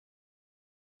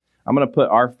I'm going to put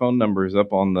our phone numbers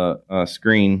up on the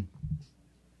screen.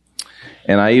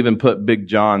 And I even put Big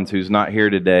John's, who's not here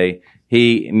today.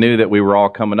 He knew that we were all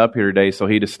coming up here today, so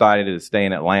he decided to stay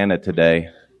in Atlanta today.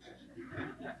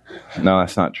 No,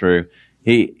 that's not true.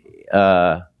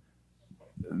 That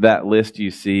list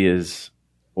you see is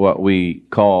what we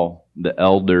call the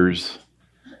elders,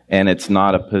 and it's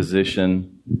not a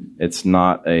position, it's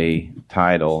not a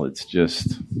title. It's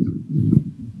just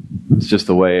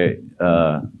the way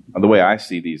I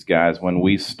see these guys. When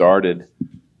we started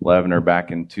Leavener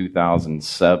back in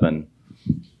 2007,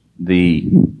 the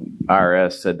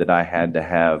IRS said that I had to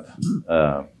have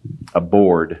a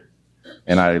board,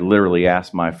 and I literally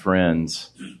asked my friends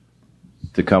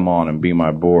to come on and be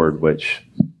my board, which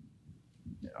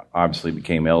obviously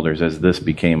became elders as this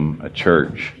became a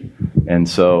church. And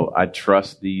so I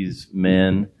trust these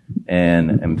men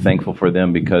and am thankful for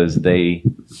them because they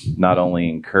not only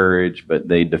encourage, but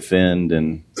they defend,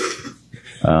 and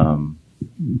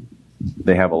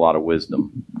they have a lot of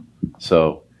wisdom.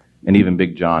 So, and even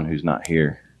Big John, who's not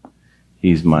here,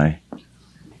 he's a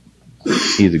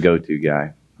go-to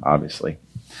guy, obviously.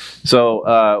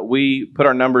 So we put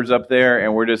our numbers up there,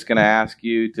 and we're just going to ask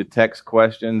you to text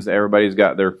questions. Everybody's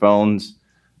got their phones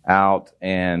out,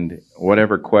 and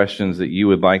whatever questions that you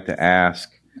would like to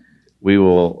ask, we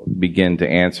will begin to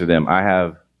answer them. I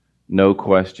have no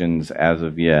questions as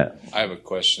of yet. I have a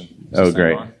question. Oh,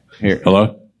 great. Here.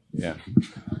 Hello? Yeah.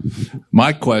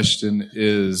 My question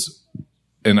is,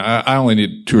 and I only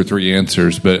need 2 or 3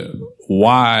 answers, but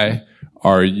why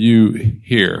are you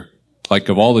here? Like,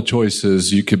 of all the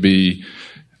choices you could be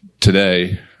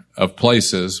today of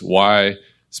places, why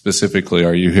specifically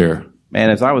are you here? Man,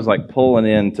 as I was like pulling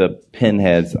into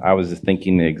pinheads, I was just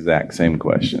thinking the exact same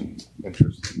question.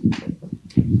 Interesting.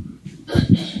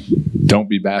 Don't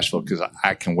be bashful, because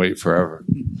I can wait forever.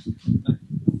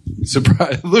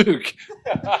 Surprise, Luke.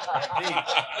 I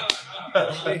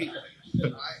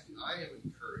am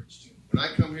encouraged. When I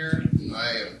come here, I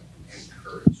am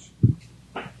encouraged.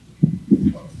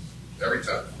 Every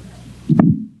time.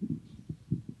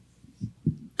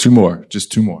 2 more,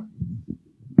 just 2 more.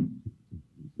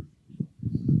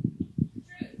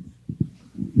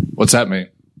 What's that mean?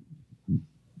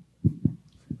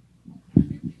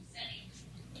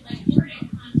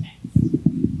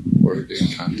 Word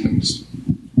in context.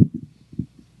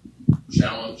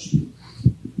 Challenged.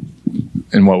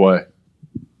 In what way?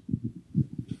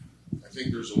 I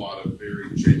think there's a lot of very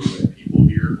genuine people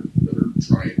here that are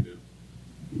trying to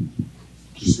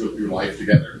just go through life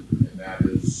together, and that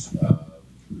is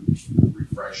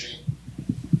refreshing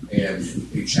and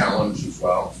a challenge as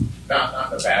well.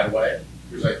 Not in a bad way,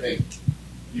 because I think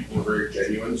people are very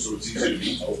genuine, so it's easy to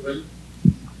be open,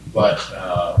 but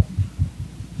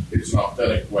it's an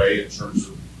authentic way in terms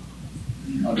of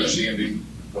understanding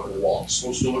what a walk's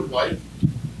supposed to look like.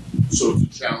 So it's a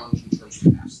challenge in terms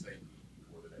of past thinking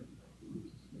more than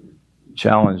anything.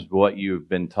 Challenged what you've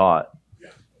been taught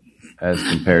as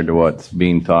compared to what's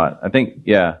being taught. I think,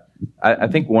 I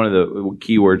think one of the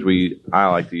key words I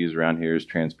like to use around here is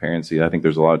transparency. I think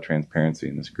there's a lot of transparency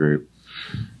in this group.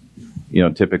 You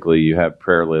know, typically you have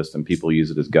prayer lists and people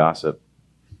use it as gossip.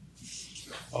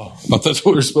 Oh, I thought that's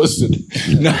what we're supposed to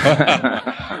do. No.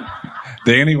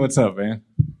 Danny, what's up, man?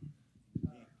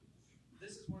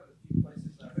 This is one of the few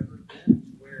places I've ever been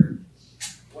where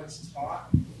what's taught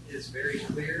is very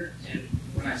clear. And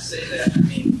when I say that, I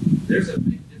mean there's a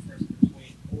big difference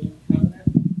between Old Covenant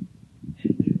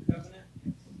and New Covenant.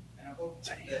 And I hope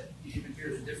that you even hear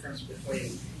the difference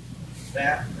between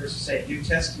that versus, say, New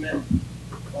Testament,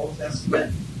 Old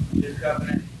Testament, New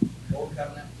Covenant, Old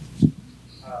Covenant.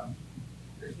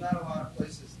 There's not a lot of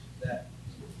places that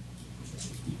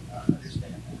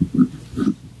understand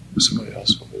that. Somebody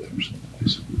else over there or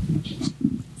someplace.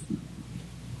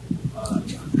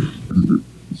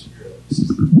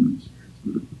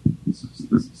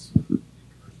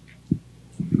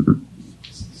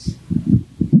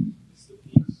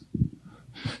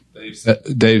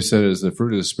 Dave said it's the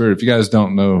fruit of the Spirit. If you guys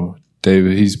don't know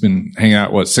David, he's been hanging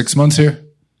out, 6 months here?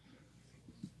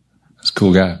 That's a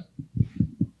cool guy.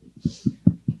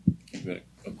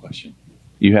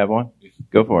 You have one?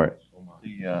 Go for it.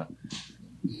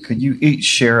 Could you each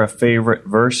share a favorite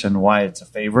verse and why it's a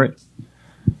favorite?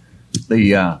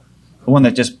 The one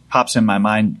that just pops in my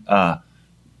mind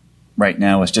right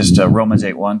now is just Romans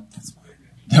 8:1.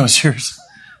 That was yours.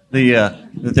 That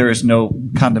there is no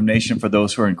condemnation for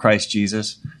those who are in Christ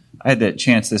Jesus. I had the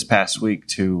chance this past week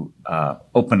to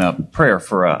open up prayer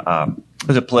for it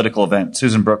was a political event.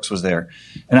 Susan Brooks was there,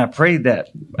 and I prayed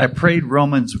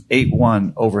Romans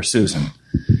 8:1 over Susan,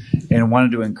 and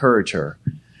wanted to encourage her.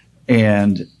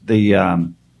 And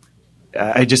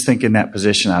I just think in that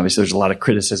position, obviously, there's a lot of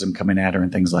criticism coming at her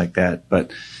and things like that.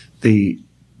 But faith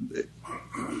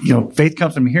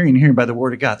comes from hearing and hearing by the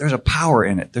word of God. There's a power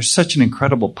in it. There's such an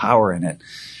incredible power in it.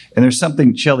 And there's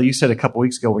something, Shelley, you said a couple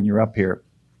weeks ago when you were up here.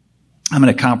 I'm in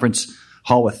a conference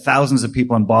hall with thousands of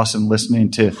people in Boston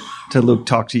listening to Luke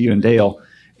talk to you and Dale.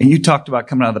 And you talked about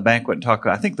coming out of the banquet and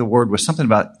I think the word was something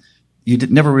about you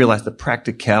never realized the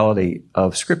practicality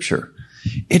of Scripture.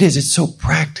 It is. It's so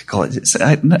practical. I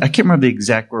can't remember the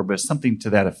exact word, but it's something to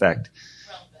that effect.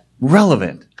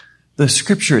 Relevant. The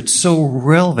Scripture, it's so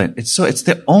relevant. It's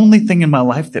the only thing in my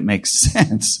life that makes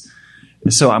sense.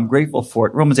 So I'm grateful for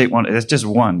it. Romans 8:1, that's just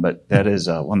one, but that is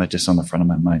one that's just on the front of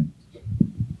my mind.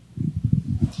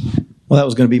 Well, that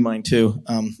was going to be mine too.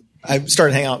 I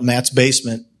started hanging out in Matt's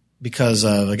basement because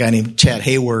of a guy named Chad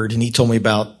Hayward, and he told me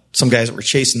about some guys that were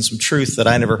chasing some truth that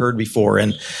I never heard before.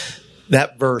 And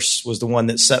that verse was the one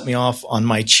that set me off on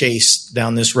my chase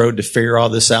down this road to figure all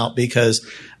this out, because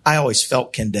I always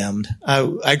felt condemned.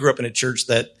 I grew up in a church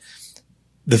that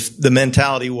the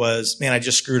mentality was, man, I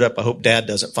just screwed up. I hope Dad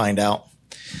doesn't find out.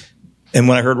 And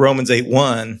when I heard Romans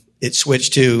 8:1, it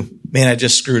switched to, man, I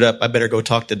just screwed up. I better go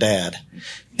talk to Dad.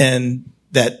 And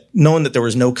that knowing that there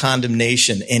was no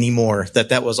condemnation anymore,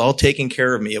 that was all taken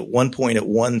care of me at one point, at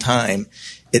one time,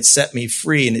 it set me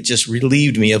free, and it just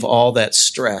relieved me of all that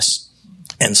stress.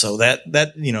 And so that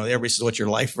everybody says, what's your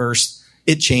life verse?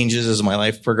 It changes as my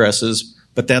life progresses,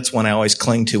 but that's one I always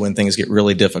cling to when things get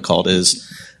really difficult is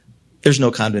there's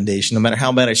no condemnation. No matter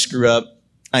how bad I screw up,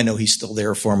 I know he's still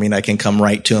there for me, and I can come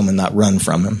right to him and not run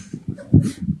from him.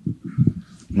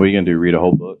 What are you going to do, read a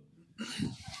whole book?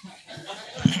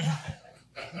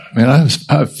 Man, I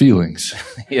have feelings.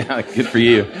 Yeah, good for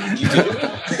you.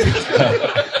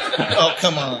 Oh,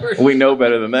 come on. We know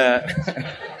better than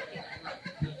that.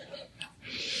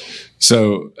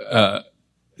 So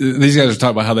these guys are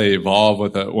talking about how they evolve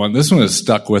with that one. This one has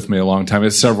stuck with me a long time.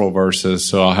 It's several verses,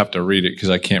 so I'll have to read it because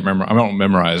I can't remember. I don't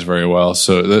memorize very well,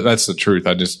 so that's the truth.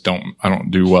 I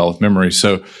don't do well with memory.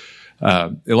 So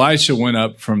Elisha went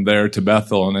up from there to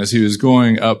Bethel, and as he was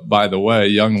going up by the way,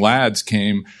 young lads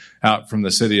came out from the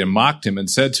city and mocked him and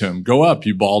said to him, "Go up,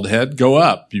 you bald head. Go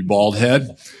up, you bald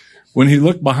head." When he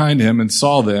looked behind him and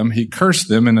saw them, he cursed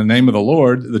them in the name of the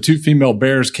Lord. The 2 female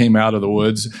bears came out of the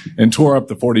woods and tore up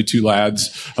the 42 lads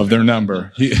of their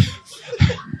number.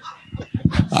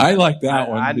 I like that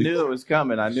one. I knew it was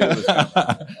coming. I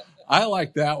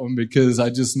like that one because I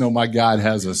just know my God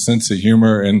has a sense of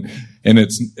humor, and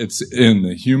it's in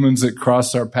the humans that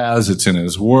cross our paths. It's in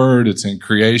His Word. It's in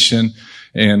creation.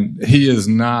 And He is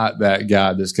not that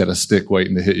guy that's got a stick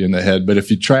waiting to hit you in the head. But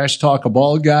if you trash talk a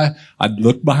bald guy, I'd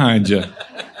look behind you.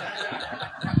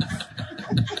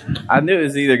 I knew it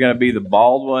was either going to be the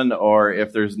bald one, or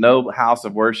if there's no house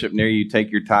of worship near you,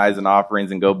 take your tithes and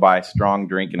offerings and go buy strong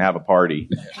drink and have a party.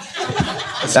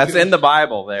 That's in the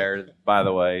Bible there, by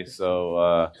the way.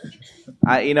 So,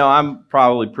 I'm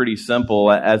probably pretty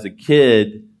simple. As a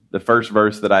kid, the first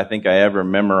verse that I think I ever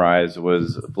memorized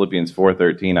was Philippians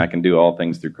 4:13. I can do all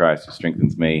things through Christ who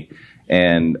strengthens me.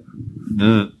 And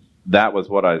that was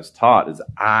what I was taught, is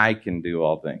I can do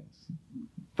all things.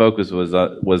 Focus was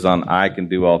on I can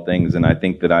do all things. And I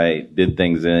think that I did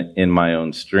things in my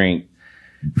own strength,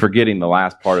 forgetting the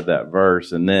last part of that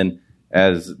verse. And then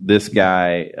as this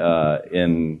guy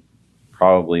in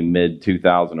probably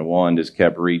mid-2001 just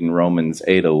kept reading Romans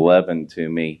 8:11 to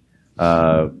me,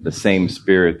 the same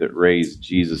Spirit that raised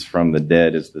Jesus from the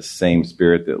dead is the same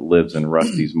Spirit that lives in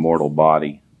Rusty's mortal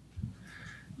body.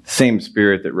 The same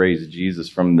Spirit that raised Jesus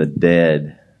from the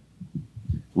dead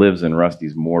lives in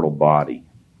Rusty's mortal body.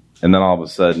 And then all of a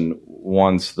sudden,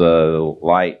 once the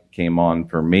light came on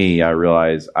for me, I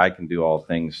realized I can do all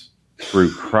things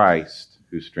through Christ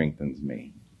who strengthens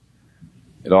me.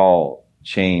 It all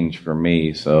changed for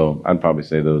me, so I'd probably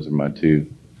say those are my two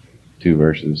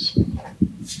verses.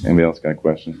 Anybody else got a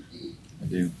question? I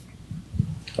do.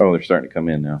 Oh, they're starting to come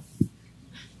in now.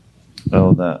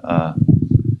 Oh,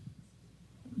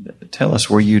 tell us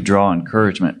where you draw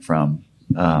encouragement from.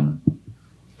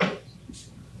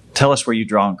 Tell us where you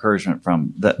draw encouragement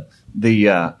from.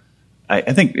 I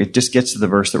think it just gets to the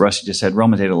verse that Rusty just said,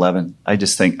 Romans 8:11. I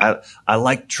just think I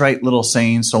like trite little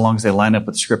sayings so long as they line up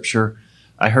with Scripture.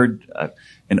 I heard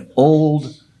an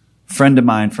old friend of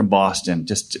mine from Boston,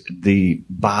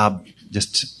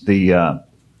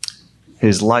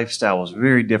 his lifestyle was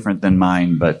very different than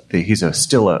mine, but he's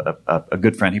still a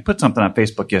good friend. He put something on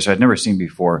Facebook yesterday I'd never seen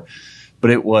before,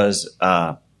 but it was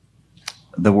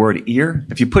the word ear.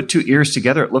 If you put 2 ears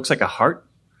together, it looks like a heart.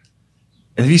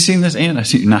 Have you seen this, Ann? I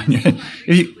see you nodding.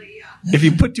 If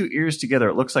you put 2 ears together,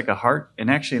 it looks like a heart, and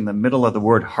actually in the middle of the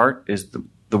word heart is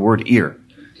the word ear.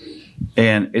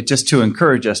 And it's just to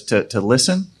encourage us to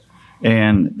listen.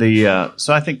 And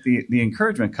so I think the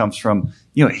encouragement comes from,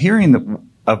 hearing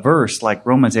a verse like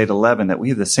Romans 8:11, that we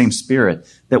have the same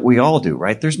Spirit that we all do,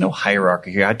 right? There's no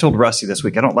hierarchy here. I told Rusty this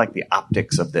week, I don't like the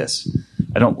optics of this.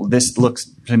 This looks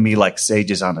to me like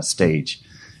sages on a stage.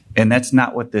 And that's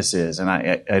not what this is. And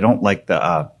I don't like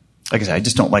like I said, I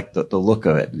just don't like the look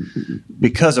of it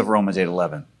because of Romans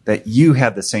 8:11, that you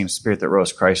have the same Spirit that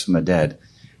rose Christ from the dead.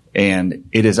 And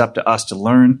it is up to us to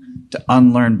learn, to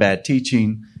unlearn bad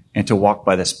teaching, and to walk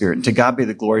by the Spirit. And to God be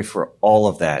the glory for all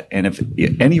of that. And if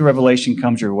any revelation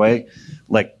comes your way,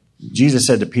 like Jesus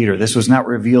said to Peter, this was not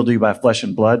revealed to you by flesh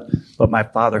and blood, but my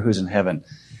Father who's in heaven.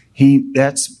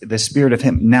 That's the Spirit of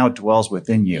Him now dwells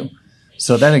within you.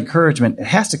 So that encouragement, it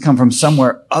has to come from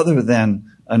somewhere other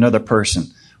than another person,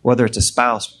 whether it's a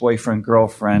spouse, boyfriend,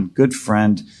 girlfriend, good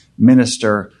friend,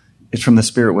 minister. It's from the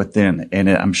Spirit within, and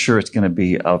I'm sure it's going to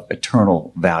be of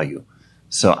eternal value.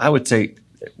 So I would say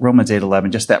Romans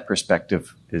 8:11, just that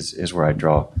perspective is where I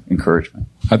draw encouragement.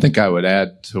 I think I would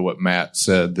add to what Matt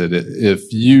said that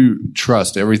if you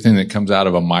trust everything that comes out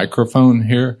of a microphone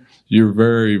here, you're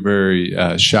very, very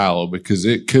shallow, because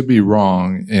it could be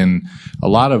wrong. And a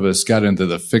lot of us got into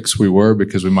the fix we were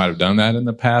because we might have done that in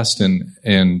the past.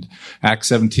 And Acts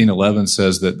 17:11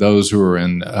 says that those who are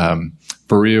in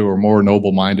Berea were more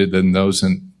noble-minded than those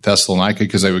in Thessalonica,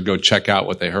 because they would go check out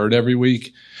what they heard every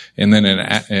week. And then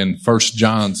in 1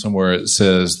 John somewhere it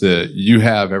says that you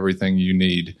have everything you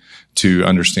need to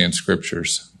understand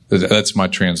scriptures. That's my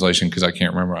translation because I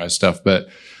can't memorize stuff. But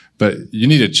you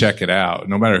need to check it out.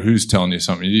 No matter who's telling you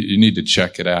something, you need to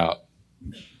check it out.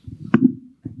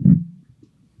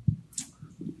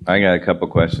 I got a couple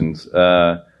questions.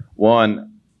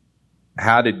 One,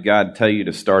 how did God tell you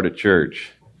to start a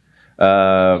church?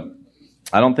 I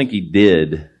don't think He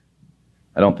did.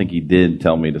 I don't think He did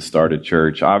tell me to start a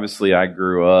church. Obviously, I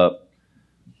grew up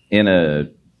in a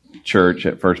church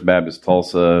at First Baptist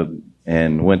Tulsa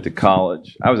and went to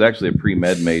college. I was actually a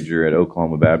pre-med major at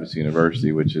Oklahoma Baptist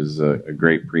University, which is a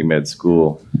great pre-med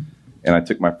school. And I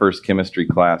took my first chemistry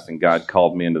class, and God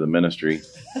called me into the ministry.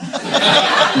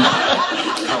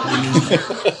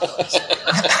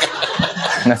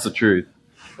 That's the truth.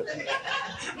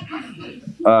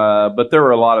 But there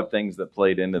were a lot of things that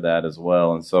played into that as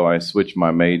well. And so I switched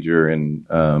my major and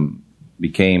when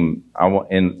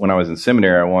I was in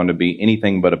seminary, I wanted to be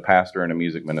anything but a pastor and a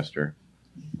music minister.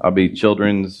 I'll be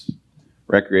children's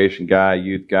recreation guy,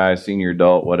 youth guy, senior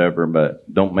adult, whatever,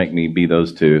 but don't make me be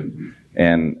those two.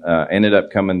 And ended up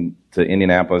coming to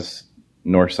Indianapolis,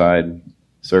 Northside,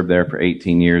 served there for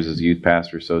 18 years as youth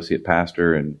pastor, associate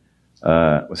pastor, and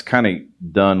was kind of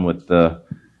done with the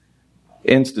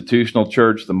institutional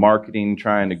church, the marketing,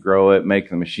 trying to grow it,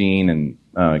 make the machine,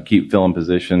 and keep filling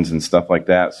positions and stuff like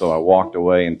that. So I walked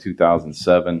away in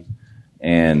 2007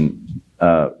 and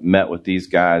met with these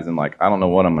guys and I don't know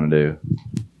what I'm going to do.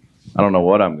 I don't know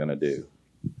what I'm going to do.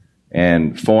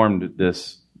 And formed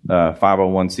this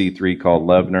 501c3 called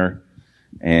Levner.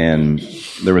 And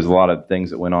there was a lot of things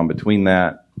that went on between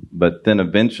that. But then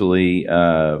eventually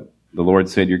the Lord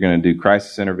said, you're going to do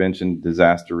crisis intervention,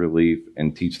 disaster relief,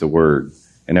 and teach the word.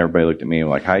 And everybody looked at me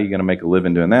like, how are you going to make a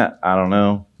living doing that? I don't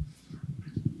know.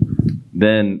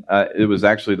 Then it was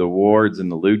actually the Wards and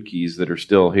the Ludkeys that are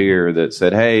still here that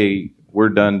said, hey, we're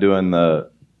done doing the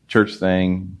church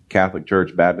thing, Catholic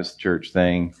church, Baptist church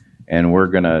thing, and we're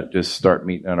going to just start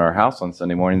meeting at our house on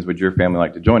Sunday mornings. Would your family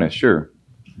like to join us? Sure.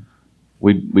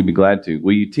 We'd be glad to.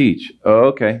 Will you teach? Oh,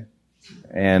 okay.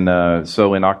 And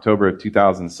so in October of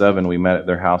 2007, we met at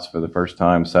their house for the first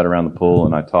time, sat around the pool,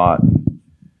 and I taught.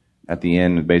 At the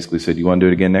end, basically said, you want to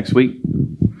do it again next week?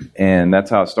 And that's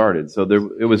how it started. So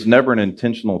it was never an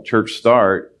intentional church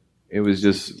start. It was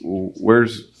just,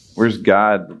 where's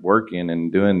God working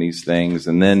and doing these things?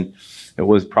 And then it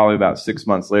was probably about 6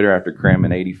 months later, after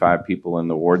cramming 85 people in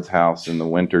the Ward's house in the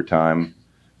winter time,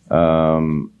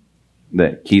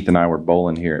 that Keith and I were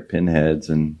bowling here at Pinheads,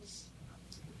 and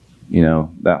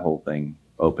that whole thing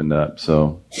opened up.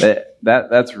 So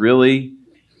that's really,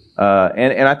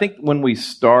 and I think when we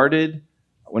started,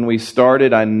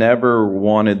 I never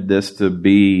wanted this to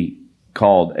be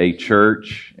called a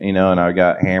church, and I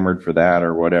got hammered for that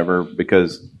or whatever,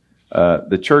 because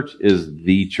the church is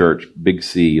the church, big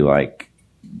C, like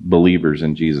believers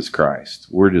in Jesus Christ.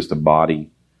 We're just a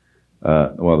body,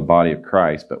 the body of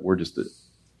Christ, but we're just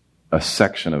a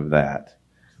section of that.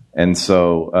 And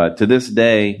so to this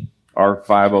day, our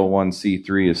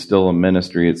 501c3 is still a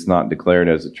ministry. It's not declared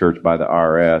as a church by the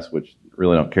IRS, which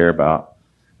really don't care about.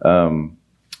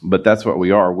 But that's what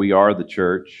we are. We are the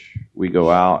church. We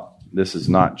go out this is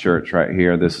not church right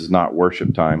here. This is not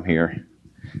worship time here,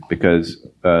 because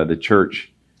the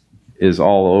church is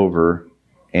all over,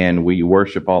 and we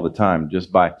worship all the time.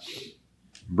 Just by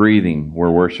breathing, we're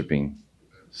worshiping.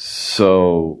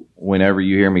 So whenever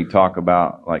you hear me talk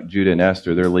about like Judah and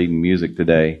Esther, they're leading music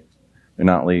today. They're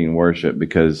not leading worship,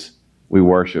 because we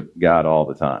worship God all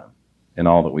the time in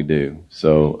all that we do.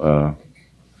 So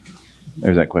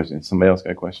there's that question. Somebody else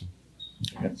got a question?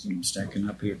 Got some stacking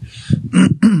up here.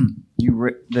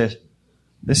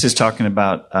 This is talking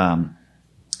about, it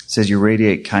says you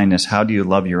radiate kindness. How do you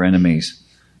love your enemies?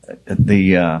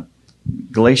 The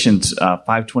Galatians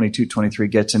 5:22-23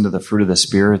 gets into the fruit of the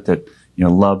Spirit, that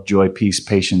love, joy, peace,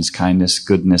 patience, kindness,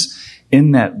 goodness.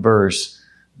 In that verse,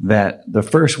 that the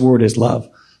first word is love.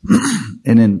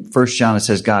 And in 1 John it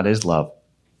says God is love.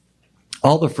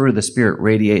 All the fruit of the Spirit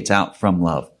radiates out from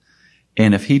love.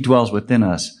 And if he dwells within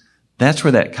us, that's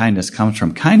where that kindness comes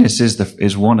from. Kindness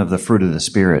is one of the fruit of the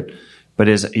Spirit. But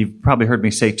as you've probably heard me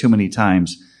say too many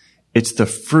times, it's the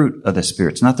fruit of the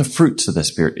Spirit. It's not the fruits of the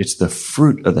Spirit. It's the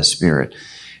fruit of the Spirit.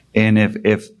 And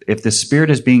if the Spirit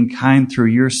is being kind through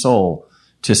your soul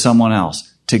to someone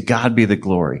else, to God be the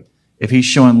glory. If he's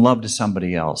showing love to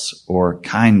somebody else, or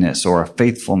kindness, or a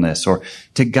faithfulness, or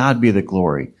to God be the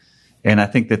glory. And I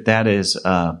think that is,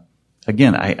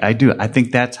 again, I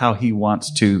think that's how he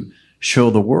wants to show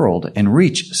the world and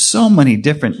reach so many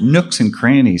different nooks and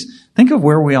crannies. Think of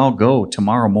where we all go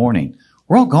tomorrow morning.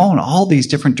 We're all going all these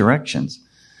different directions.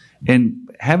 And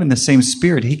having the same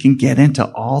Spirit, he can get into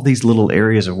all these little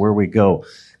areas of where we go.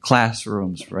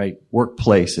 Classrooms, right?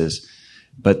 Workplaces.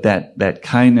 But that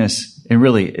kindness, and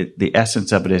really the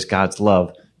essence of it is God's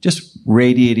love, just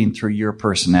radiating through your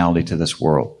personality to this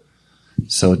world.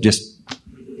 So just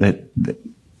that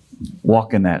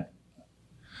walk in that.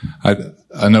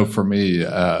 I know for me,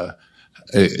 a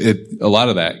lot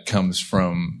of that comes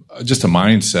from just a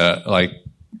mindset, like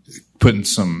putting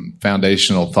some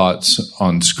foundational thoughts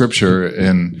on Scripture.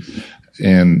 And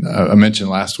I mentioned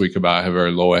last week about I have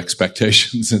very low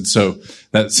expectations. And so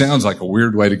that sounds like a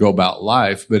weird way to go about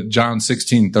life. But John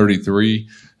 16:33,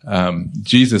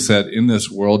 Jesus said, in this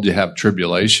world you have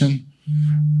tribulation.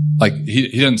 Like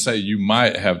he doesn't say you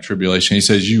might have tribulation. He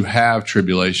says you have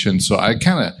tribulation. So I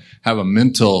kind of have a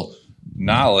mental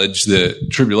knowledge that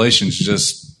tribulation is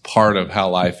just part of how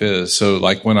life is. So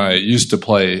like when I used to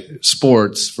play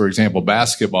sports, for example,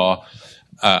 basketball,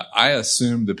 I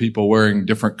assumed the people wearing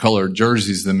different colored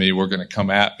jerseys than me were going to come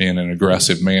at me in an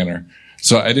aggressive manner.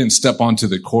 So I didn't step onto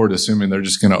the court assuming they're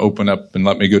just going to open up and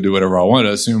let me go do whatever I want.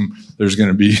 I assume there's going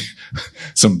to be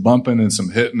some bumping and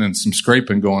some hitting and some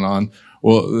scraping going on.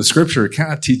 Well, the Scripture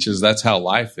kind of teaches that's how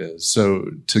life is. So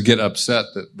to get upset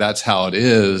that that's how it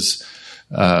is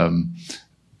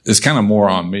kind of more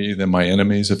on me than my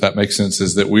enemies, if that makes sense,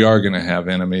 is that we are going to have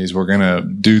enemies. We're going to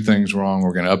do things wrong.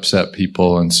 We're going to upset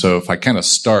people. And so if I kind of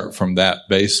start from that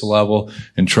base level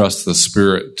and trust the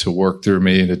Spirit to work through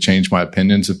me and to change my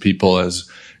opinions of people as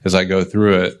I go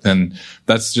through it, then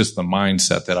that's just the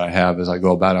mindset that I have as I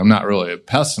go about it. I'm not really a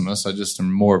pessimist. I just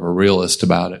am more of a realist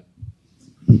about it.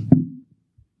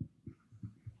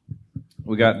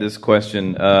 We got this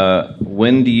question.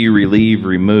 When do you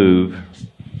remove,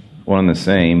 one and the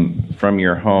same, from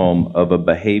your home of a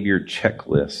behavior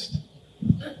checklist?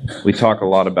 We talk a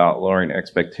lot about lowering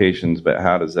expectations, but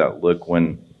how does that look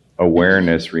when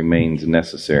awareness remains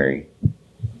necessary?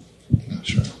 Not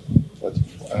sure.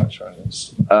 I'm not sure.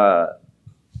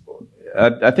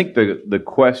 I think the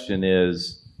question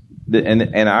is,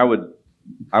 and I would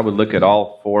look at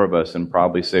all four of us and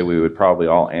probably say we would probably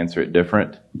all answer it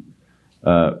different.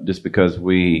 Just because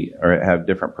we have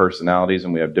different personalities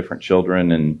and we have different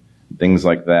children and things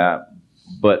like that.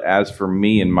 But as for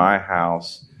me in my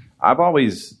house, I've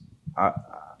always,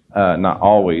 not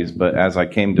always, but as I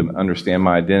came to understand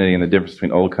my identity and the difference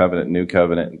between Old Covenant and New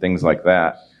Covenant and things like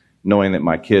that, knowing that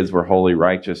my kids were holy,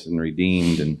 righteous, and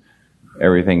redeemed and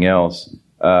everything else,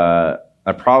 I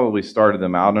probably started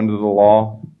them out under the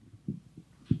law,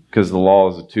 because the law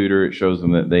is a tutor. It shows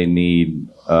them that they need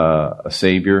a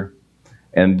Savior.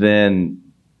 And then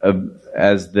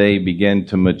as they begin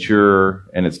to mature,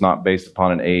 and it's not based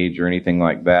upon an age or anything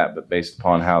like that, but based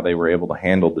upon how they were able to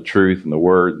handle the truth and the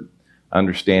Word,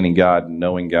 understanding God and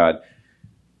knowing God,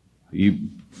 you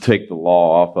take the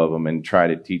law off of them and try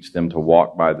to teach them to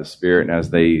walk by the Spirit. And as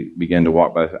they begin to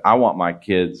walk by, I wanted my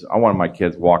kids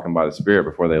walking by the Spirit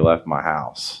before they left my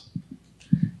house.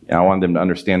 And I wanted them to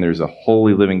understand there's a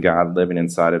holy living God living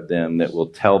inside of them that will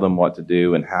tell them what to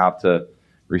do and how to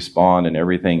respond and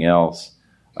everything else.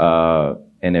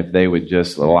 And if they would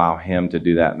just allow Him to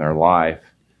do that in their life.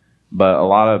 But a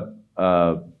lot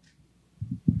of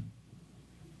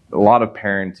a lot of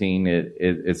parenting,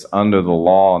 it's under the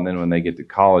law, and then when they get to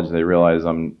college, they realize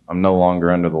I'm no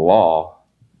longer under the law.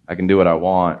 I can do what I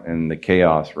want, and the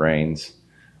chaos reigns.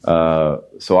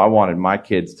 So I wanted my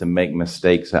kids to make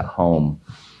mistakes at home.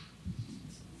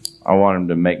 I wanted them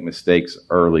to make mistakes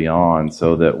early on,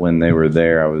 so that when they were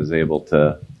there, I was able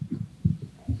to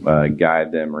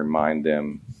guide them, remind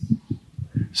them.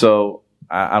 So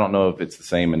I don't know if it's the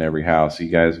same in every house. You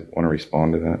guys want to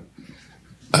respond to that?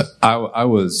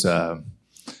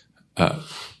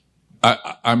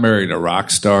 I married a rock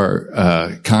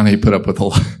star. Connie put up with a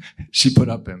lot. She put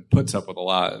up and puts up with a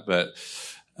lot, but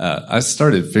I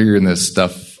started figuring this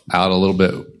stuff out a little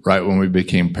bit right when we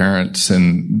became parents.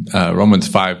 And Romans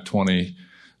 5:20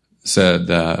 said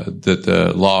that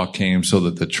the law came so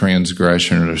that the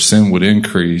transgression or sin would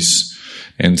increase.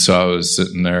 And so I was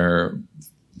sitting there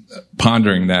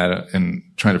pondering that and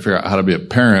trying to figure out how to be a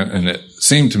parent. And it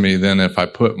seemed to me then if I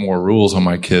put more rules on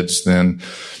my kids, then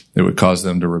it would cause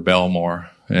them to rebel more.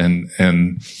 And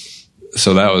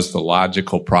so that was the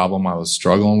logical problem I was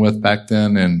struggling with back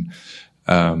then. And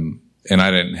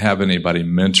I didn't have anybody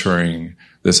mentoring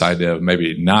this idea of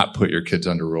maybe not put your kids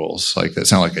under rules. Like that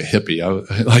sounded like a hippie,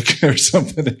 or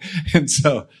something. And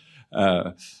so,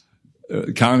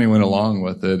 Connie went along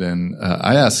with it, and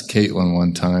I asked Caitlin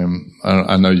one time.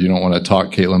 I know you don't want to talk,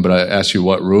 Caitlin, but I asked you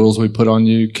what rules we put on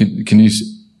you. Can you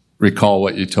recall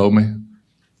what you told me?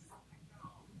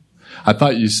 I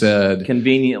thought you said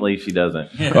conveniently she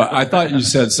doesn't. Well, I thought you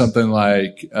said something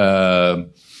like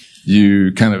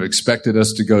you kind of expected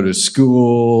us to go to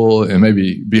school and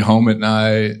maybe be home at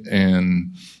night,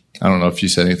 and I don't know if you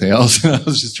said anything else. I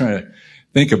was just trying to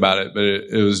think about it, but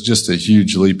it was just a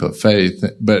huge leap of faith.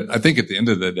 But I think at the end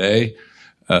of the day,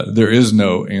 there is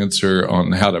no answer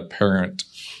on how to parent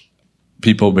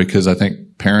people, because I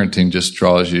think parenting just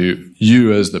draws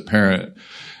you as the parent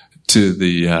to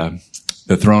the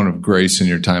throne of grace in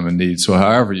your time of need. So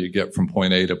however you get from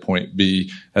point A to point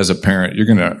B as a parent, you're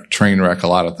going to train wreck a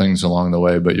lot of things along the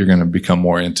way, but you're going to become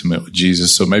more intimate with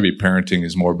Jesus. So maybe parenting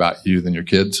is more about you than your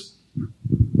kids.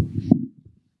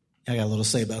 I got a little to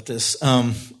say about this.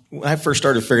 When I first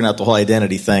started figuring out the whole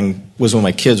identity thing was when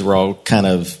my kids were all kind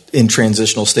of in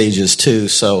transitional stages too.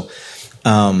 So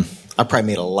I probably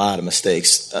made a lot of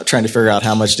mistakes trying to figure out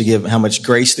how much to give, how much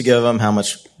grace to give them, how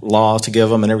much law to give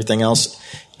them, and everything else.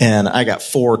 And I got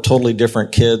 4 totally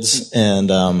different kids,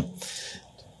 and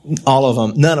all of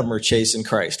them, none of them are chasing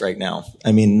Christ right now.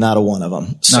 I mean, not a one of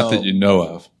them. So, not that you know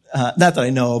of. Not that I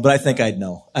know, but I think I'd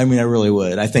know. I mean, I really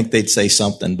would. I think they'd say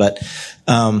something. But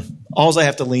all I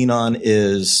have to lean on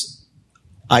is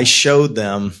I showed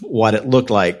them what it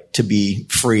looked like to be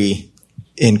free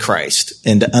in Christ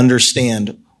and to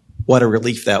understand what a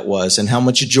relief that was and how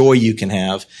much joy you can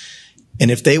have.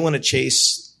 And if they want to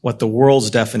chase what the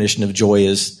world's definition of joy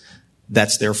is,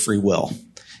 that's their free will.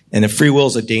 And if free will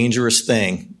is a dangerous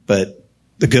thing, but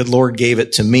the good Lord gave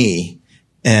it to me,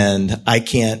 and I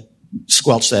can't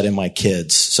squelch that in my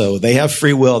kids. So they have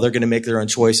free will. They're going to make their own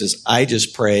choices. I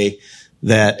just pray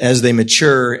that as they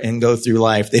mature and go through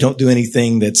life, they don't do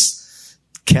anything that's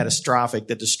catastrophic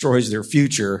that destroys their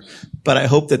future. But I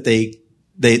hope that they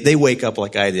wake up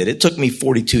like I did. It took me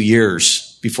 42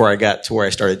 years before I got to where I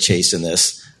started chasing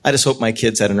this. I just hope my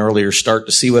kids had an earlier start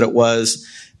to see what it was,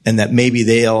 and that maybe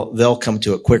they'll come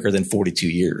to it quicker than 42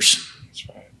 years. That's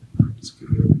right. That's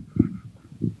good.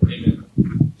 Amen.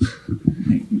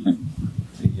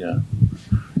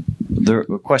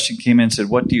 The question came in and said,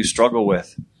 "What do you struggle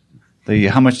with?"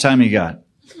 How much time you got?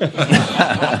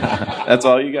 That's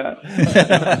all you got.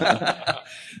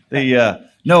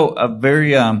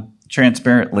 Very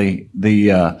transparently.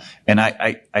 And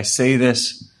I say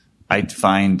this. I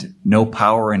find no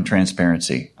power in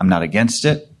transparency. I'm not against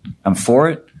it. I'm for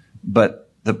it. But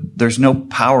there's no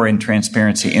power in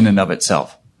transparency in and of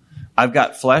itself. I've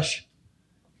got flesh.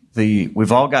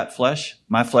 We've all got flesh.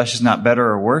 My flesh is not better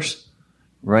or worse,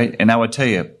 right? And I would tell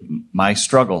you, my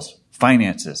struggles,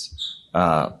 finances,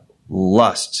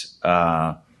 lust,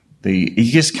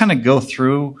 you just kind of go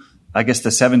through, I guess,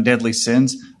 the 7 deadly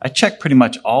sins. I check pretty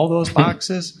much all those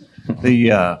boxes.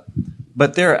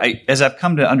 But as I've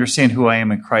come to understand who I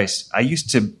am in Christ, I used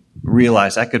to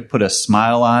realize I could put a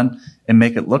smile on and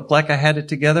make it look like I had it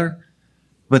together,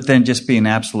 but then just be an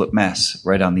absolute mess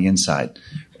right on the inside.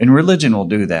 And religion will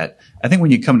do that. I think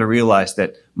when you come to realize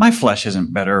that my flesh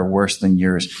isn't better or worse than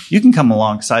yours, you can come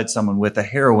alongside someone with a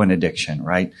heroin addiction,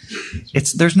 right?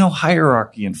 There's no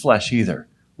hierarchy in flesh either.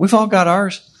 We've all got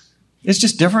ours. It's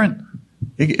just different.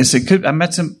 I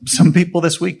met some people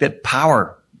this week that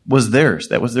power was theirs.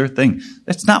 That was their thing.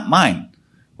 That's not mine,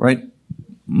 right?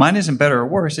 Mine isn't better or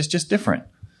worse. It's just different.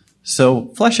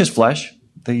 So flesh is flesh.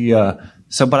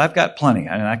 But I've got plenty,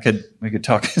 and we could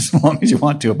talk as long as you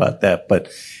want to about that. But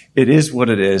it is what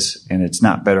it is, and it's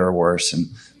not better or worse. And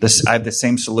I have the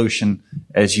same solution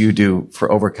as you do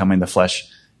for overcoming the flesh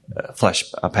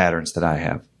patterns that I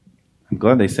have. I'm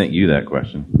glad they sent you that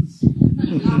question.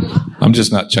 I'm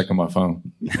just not checking my phone.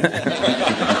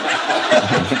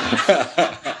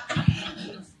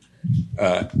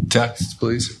 Text,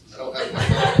 please.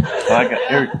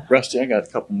 Rusty, I got a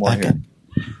couple more here.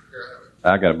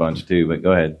 I got a bunch too, but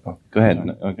go ahead. Go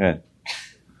ahead.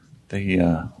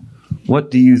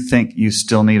 What do you think you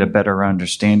still need a better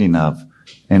understanding of,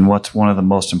 and what's one of the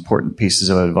most important pieces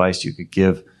of advice you could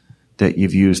give that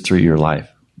you've used through your life?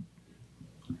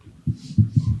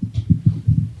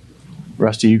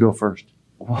 Rusty, you go first.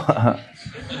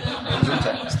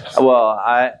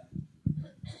 Well,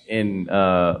 in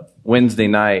Wednesday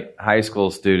night, high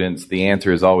school students, the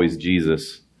answer is always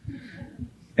Jesus.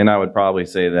 And I would probably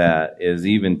say that is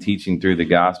even teaching through the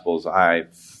Gospels, I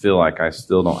feel like I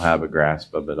still don't have a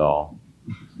grasp of it all.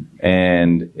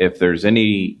 And if there's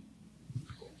any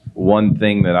one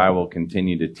thing that I will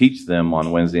continue to teach them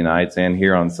on Wednesday nights and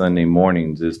here on Sunday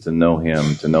mornings is to know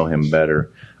Him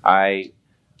better. I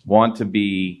want to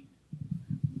be,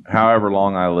 however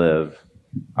long I live,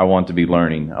 I want to be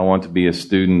learning. I want to be a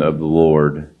student of the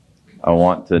Lord. I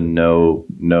want to know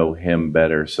Him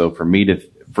better. So for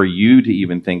you to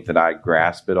even think that I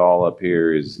grasp it all up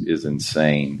here is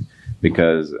insane,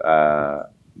 because I'm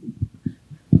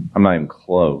not even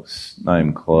close.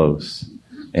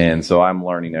 And so I'm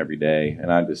learning every day. And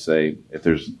I just say, if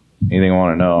there's anything I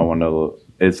want to know,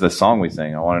 it's the song we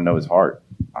sing. I want to know His heart.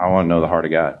 I want to know the heart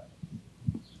of God.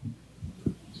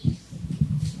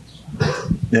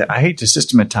 Yeah, I hate to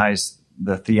systematize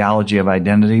the theology of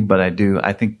identity, but I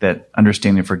think that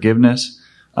understanding forgiveness,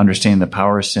 understanding the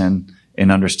power of sin, and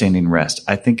understanding rest.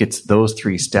 I think it's those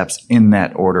three steps in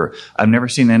that order. I've never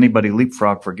seen anybody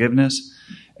leapfrog forgiveness.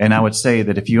 And I would say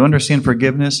that if you understand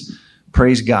forgiveness,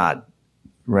 praise God,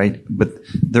 right? But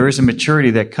there is a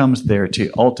maturity that comes there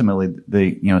to ultimately,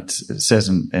 it says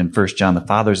in 1 John, the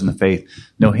fathers in the faith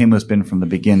know Him who's been from the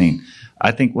beginning.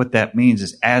 I think what that means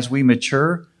is as we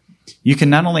mature, you can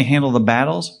not only handle the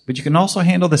battles, but you can also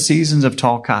handle the seasons of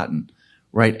tall cotton.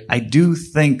 Right. I do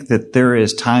think that there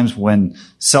is times when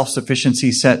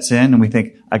self-sufficiency sets in and we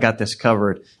think, I got this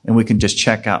covered, and we can just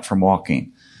check out from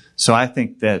walking. So I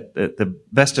think that the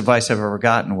best advice I've ever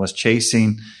gotten was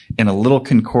chasing in a little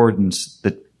concordance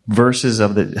the verses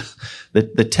of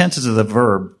the tenses of the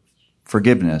verb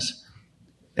forgiveness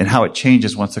and how it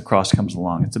changes once the cross comes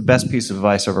along. It's the best piece of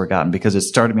advice I've ever gotten, because it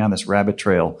started me on this rabbit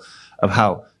trail of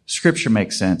how Scripture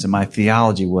makes sense, and my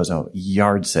theology was a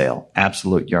yard sale,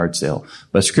 absolute yard sale.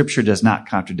 But Scripture does not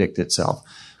contradict itself.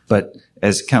 But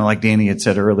as kind of like Danny had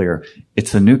said earlier,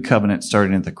 it's the new covenant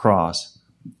starting at the cross,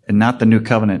 and not the new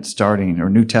covenant starting, or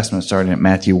New Testament starting at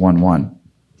Matthew 1:1.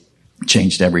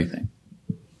 Changed everything.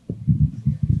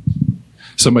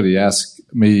 Somebody asked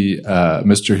me,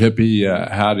 Mr. Hippie,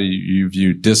 how do you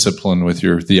view discipline with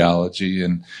your theology?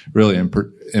 And really, in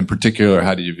particular,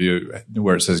 how do you view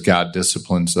where it says God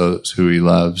disciplines those who He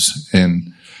loves?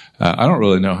 And I don't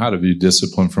really know how to view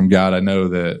discipline from God. I know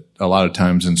that a lot of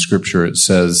times in Scripture it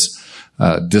says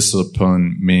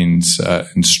discipline means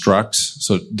instructs.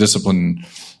 So discipline,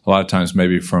 a lot of times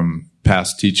maybe from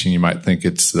past teaching, you might think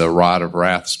it's the rod of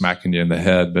wrath smacking you in the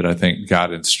head, but I think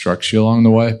God instructs you along the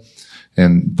way.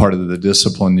 And part of the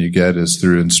discipline you get is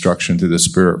through instruction through the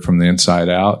Spirit from the inside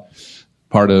out.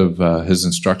 Part of His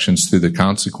instructions through the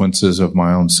consequences of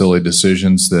my own silly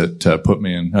decisions that put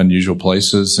me in unusual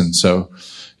places. And so,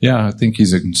 yeah, I think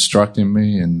He's instructing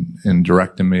me and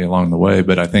directing me along the way.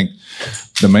 But I think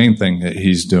the main thing that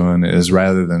He's doing is,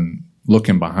 rather than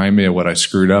looking behind me at what I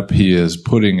screwed up, He is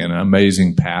putting an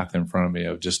amazing path in front of me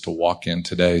of just to walk in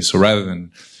today. So rather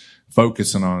than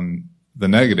focusing on the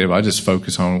negative, I just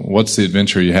focus on what's the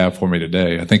adventure you have for me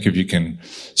today. I think if you can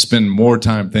spend more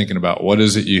time thinking about what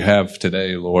is it you have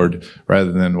today, Lord,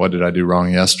 rather than what did I do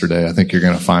wrong yesterday, I think you're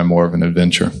going to find more of an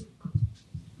adventure.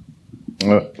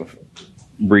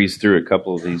 Breeze through a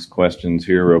couple of these questions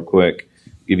here real quick,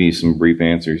 give you some brief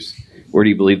answers. Where do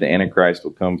you believe the Antichrist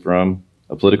will come from?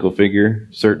 A political figure?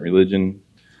 Certain religion?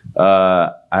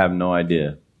 I have no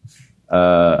idea.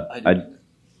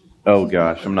 Oh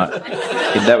gosh, I'm not.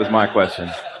 That was my question.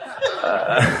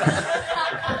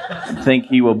 I think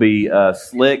he will be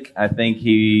slick. I think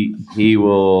he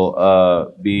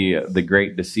will be the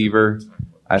great deceiver.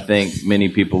 I think many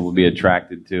people will be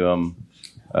attracted to him.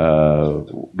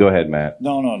 Go ahead, Matt.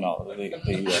 No.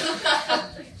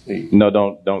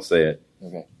 No, don't say it.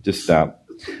 Okay. Just stop.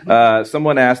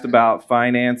 Someone asked about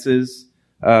finances.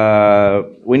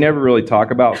 We never really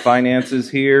talk about finances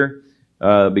here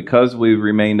because we've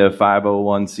remained a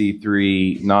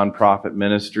 501c3 nonprofit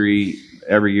ministry.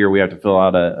 Every year we have to fill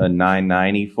out a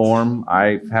 990 form.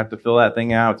 I have to fill that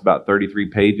thing out. It's about 33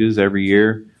 pages every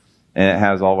year, and it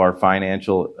has all of our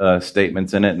financial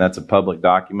statements in it, and that's a public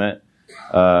document.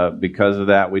 Because of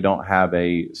that, we don't have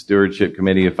a stewardship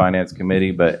committee, a finance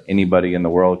committee, but anybody in the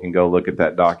world can go look at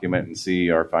that document and see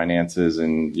our finances,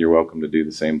 and you're welcome to do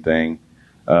the same thing.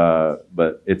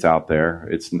 But it's out there.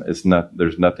 It's not.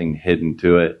 There's nothing hidden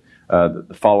to it.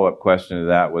 The follow-up question to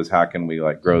that was, how can we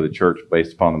grow the church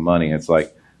based upon the money? It's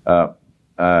like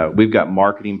we've got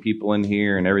marketing people in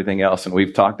here and everything else, and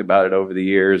we've talked about it over the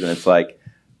years. And it's like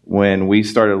when we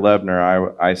started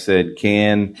Lebner, I said,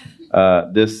 can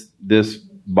this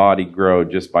body grow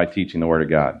just by teaching the Word of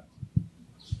God?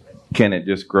 Can it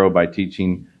just grow by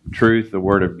teaching truth, the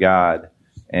Word of God,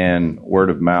 and word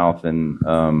of mouth? And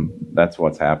that's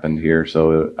what's happened here.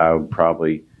 So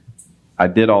I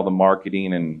did all the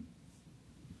marketing, and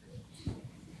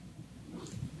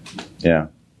yeah,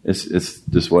 it's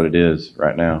just what it is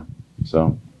right now.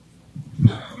 So,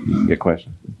 get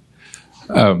questions.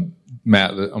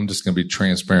 Matt, I'm just going to be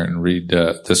transparent and read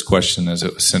this question as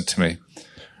it was sent to me.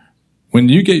 When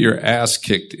you get your ass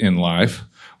kicked in life,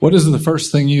 what is the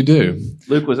first thing you do?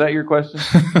 Luke, was that your question?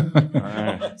 All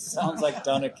right. Sounds like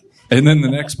Dunick. And then the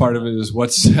next part of it is,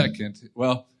 what's second?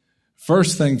 Well,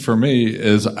 first thing for me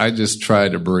is I just try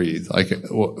to breathe. I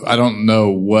don't know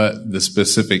what the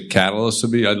specific catalyst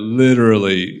would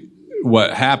be.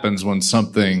 What happens when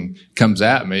something comes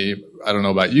at me, I don't know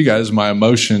about you guys, my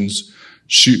emotions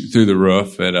shoot through the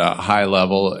roof at a high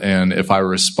level. And if I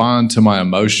respond to my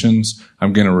emotions,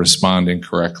 I'm going to respond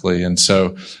incorrectly. And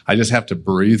so I just have to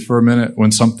breathe for a minute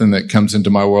when something that comes into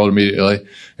my world immediately.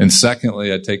 And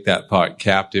secondly, I take that thought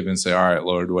captive and say, all right,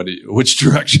 Lord, which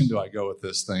direction do I go with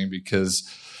this thing? Because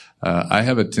I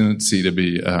have a tendency to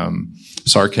be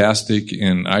sarcastic,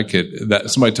 and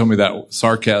somebody told me that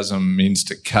sarcasm means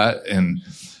to cut, and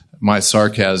my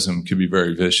sarcasm could be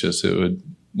very vicious. It would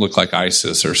look like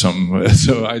ISIS or something.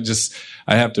 So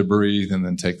I have to breathe and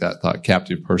then take that thought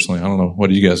captive personally. I don't know. What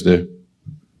do you guys do?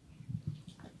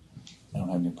 I don't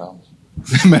have any problems.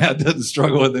 Matt doesn't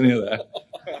struggle with any of that.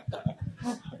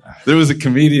 There was a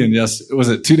comedian, was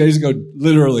it 2 days ago,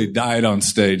 literally died on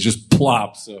stage, just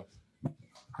plop. So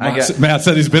Matt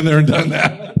said he's been there and done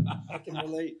that. I can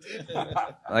relate.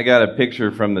 I got a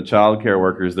picture from the child care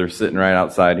workers. They're sitting right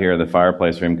outside here in the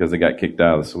fireplace room because they got kicked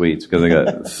out of the suites.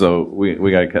 So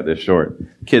we got to cut this short.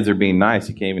 Kids are being nice.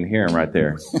 You can't even hear them right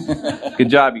there. Good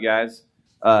job, you guys.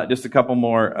 Just a couple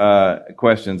more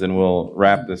questions, and we'll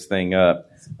wrap this thing up.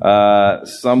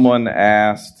 Someone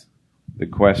asked the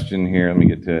question here. Let me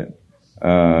get to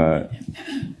it.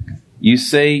 You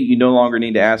say you no longer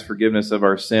need to ask forgiveness of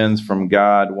our sins from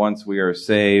God once we are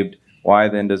saved. Why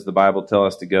then does the Bible tell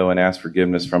us to go and ask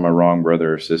forgiveness from a wrong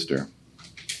brother or sister?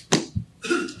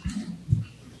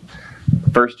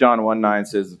 1 John 1:9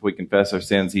 says, if we confess our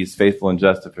sins, He's faithful and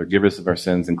just to forgive us of our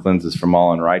sins and cleanse us from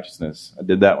all unrighteousness. I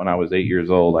did that when I was 8 years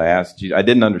old. I asked Jesus, I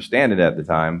didn't understand it at the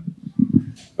time,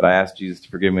 but I asked Jesus to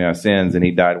forgive me my sins, and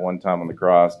He died one time on the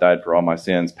cross, died for all my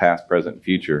sins, past, present, and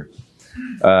future.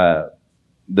 The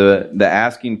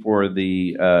asking for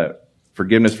the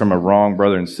forgiveness from a wrong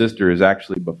brother and sister is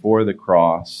actually before the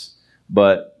cross,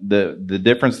 but the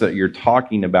difference that you're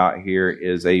talking about here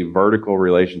is a vertical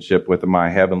relationship with my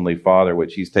Heavenly Father,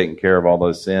 which He's taken care of all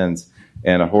those sins,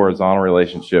 and a horizontal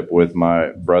relationship with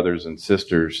my brothers and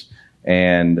sisters.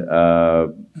 And,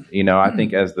 I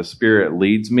think as the Spirit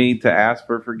leads me to ask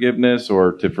for forgiveness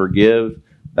or to forgive,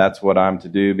 that's what I'm to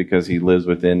do because He lives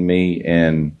within me.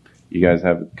 And you guys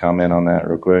have a comment on that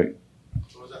real quick?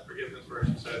 What was that forgiveness verse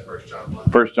you said? 1 John 1?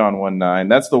 1 John 1:9.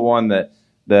 That's the one that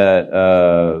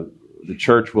the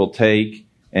church will take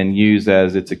and use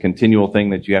as it's a continual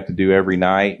thing that you have to do every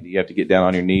night. You have to get down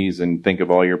on your knees and think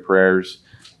of all your prayers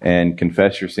and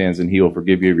confess your sins, and He will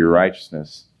forgive you of your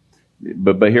righteousness.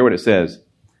 But hear what it says.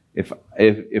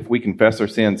 If we confess our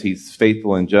sins, He's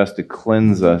faithful and just to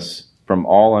cleanse us from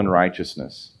all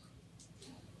unrighteousness.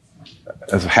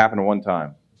 That's happened one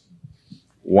time.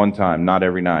 One time, not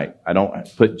every night. I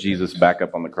don't put Jesus back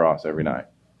up on the cross every night.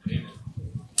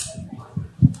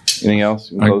 Anything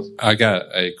else? I got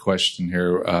a question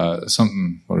here.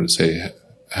 What did it say?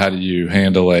 How do you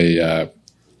handle a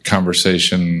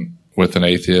conversation with an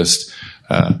atheist?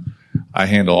 I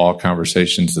handle all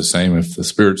conversations the same. If the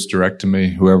Spirit's directing me,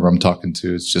 whoever I'm talking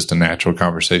to, it's just a natural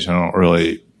conversation. I don't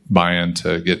really buy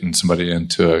into getting somebody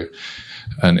into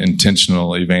an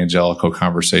intentional evangelical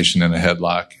conversation in a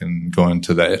headlock and going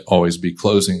to that always be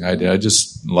closing idea. I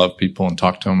just love people and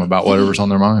talk to them about whatever's on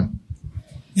their mind.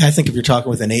 Yeah, I think if you're talking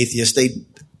with an atheist,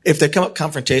 if they come up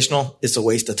confrontational, it's a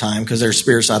waste of time because their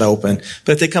spirit's not open.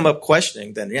 But if they come up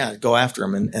questioning, then yeah, go after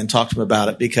them and talk to them about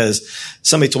it. Because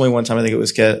somebody told me one time, I think it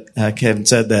was Kevin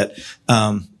said that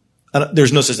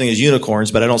there's no such thing as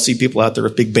unicorns, but I don't see people out there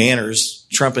with big banners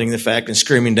trumpeting the fact and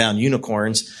screaming down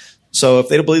unicorns. So if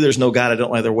they don't believe there's no God, I don't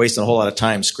know why they're wasting a whole lot of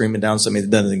time screaming down something that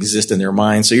doesn't exist in their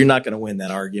mind. So you're not going to win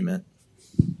that argument.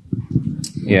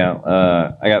 Yeah,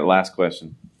 I got the last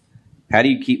question. How do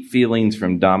you keep feelings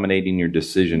from dominating your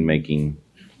decision making?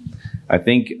 I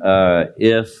think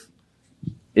if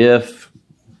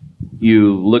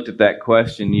you looked at that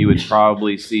question, you would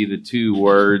probably see the two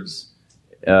words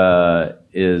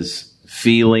is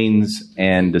feelings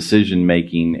and decision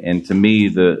making. And to me,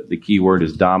 the key word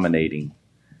is dominating.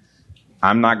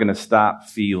 I'm not going to stop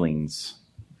feelings.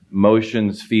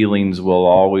 Emotions, feelings will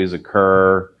always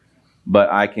occur.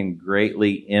 But I can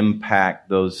greatly impact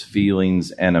those feelings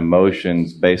and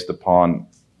emotions based upon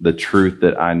the truth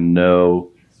that I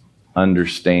know,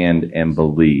 understand, and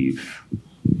believe.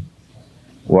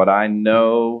 What I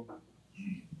know,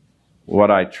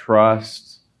 what I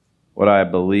trust, what I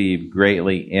believe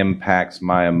greatly impacts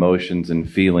my emotions and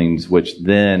feelings, which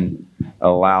then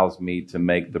allows me to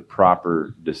make the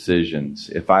proper decisions.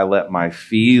 If I let my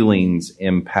feelings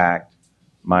impact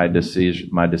my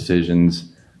decisions,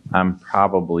 I'm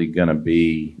probably going to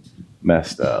be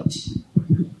messed up.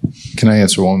 Can I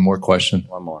answer one more question?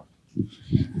 One more.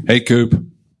 Hey, Coop.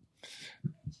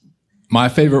 My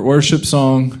favorite worship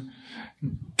song,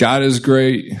 God is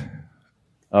great.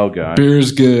 Oh, God. Beer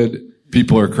is good.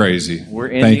 People are crazy. We're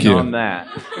Thank ending you. on that.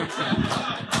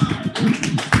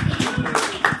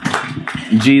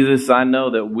 Jesus, I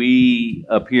know that we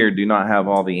up here do not have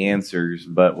all the answers,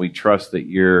 but we trust that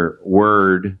your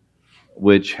word,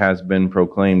 which has been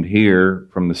proclaimed here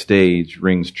from the stage,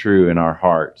 rings true in our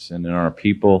hearts and in our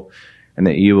people, and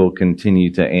that you will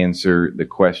continue to answer the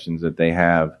questions that they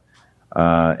have,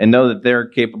 and know that they're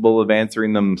capable of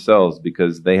answering them themselves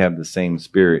because they have the same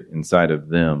spirit inside of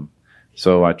them.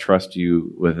 So I trust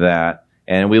you with that.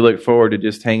 And we look forward to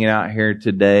just hanging out here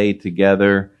today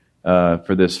together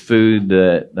for this food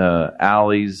that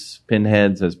Allie's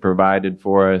Pinheads has provided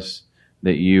for us,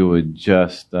 that you would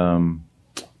just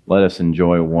let us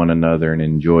enjoy one another and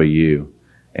enjoy you.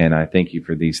 And I thank you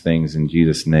for these things in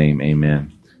Jesus' name.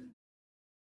 Amen.